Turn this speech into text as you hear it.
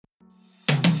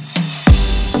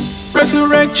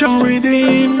Resurrection,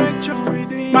 redeem.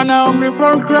 Man, I'm hungry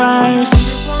for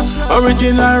Christ.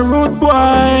 Original root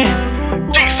boy.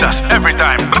 Jesus every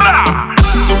time. Blah.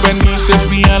 Tú bendices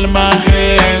mi alma,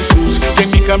 Jesús, que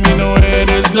en mi camino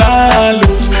eres la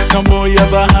luz. No voy a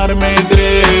bajarme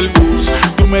del bus.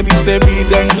 Tú me diste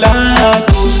vida en la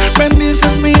cruz.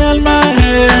 Bendices mi alma,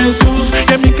 Jesús,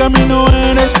 que en mi camino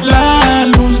eres la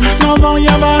luz. No voy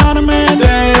a bajarme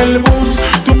del bus.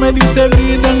 Tú me diste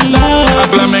vida en la cruz.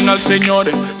 Aclamen al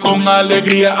Señor con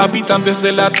alegría, habitantes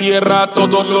de la tierra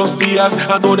todos los días.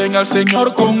 Adoren al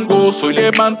Señor con gozo y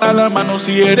levanta la mano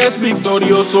si eres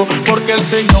victorioso, porque el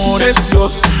Señor es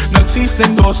Dios, no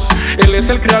existen dos. Él es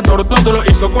el creador, todo lo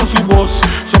hizo con su voz.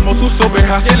 Somos sus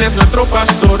ovejas, Él es nuestro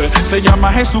pastor. Se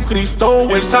llama Jesucristo,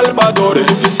 el Salvador.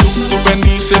 Tú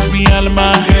bendices mi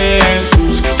alma,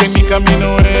 Jesús, que en mi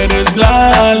camino eres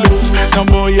la luz. No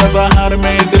voy a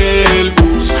bajarme del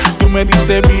bus. Tú me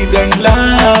diste vida en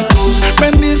la cruz.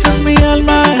 Bendices mi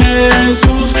alma,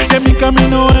 Jesús, que en mi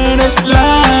camino eres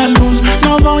la luz.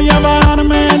 No voy a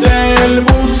bajarme del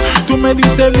bus. Tú me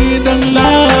diste vida en la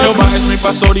cruz. Jehová es mi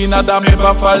pastor y nada me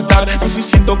va a faltar. Y si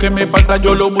siento que me falta,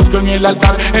 yo lo busco en el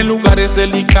altar. En lugares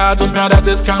delicados me hará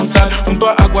descansar. Junto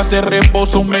a aguas de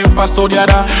reposo me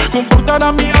pastoreará.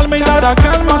 Confortará mi alma y dará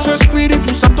calma. Su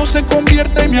Espíritu Santo se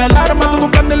convierte en mi alarma.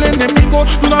 Todo plan del enemigo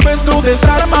de una vez lo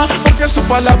desarma, porque su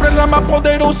palabra es la más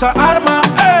poderosa arma.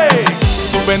 ¡Ey!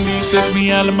 Tú bendices mi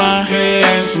alma,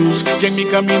 Jesús, que en mi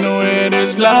camino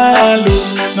eres la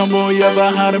luz. No voy a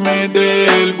bajarme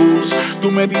del bus.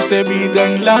 Tú me diste vida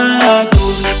en la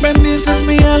cruz. Bendices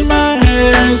mi alma,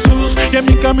 Jesús, que en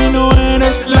mi camino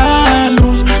eres la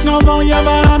luz. No voy a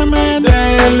bajarme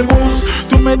del bus.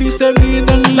 Tú me diste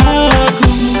vida en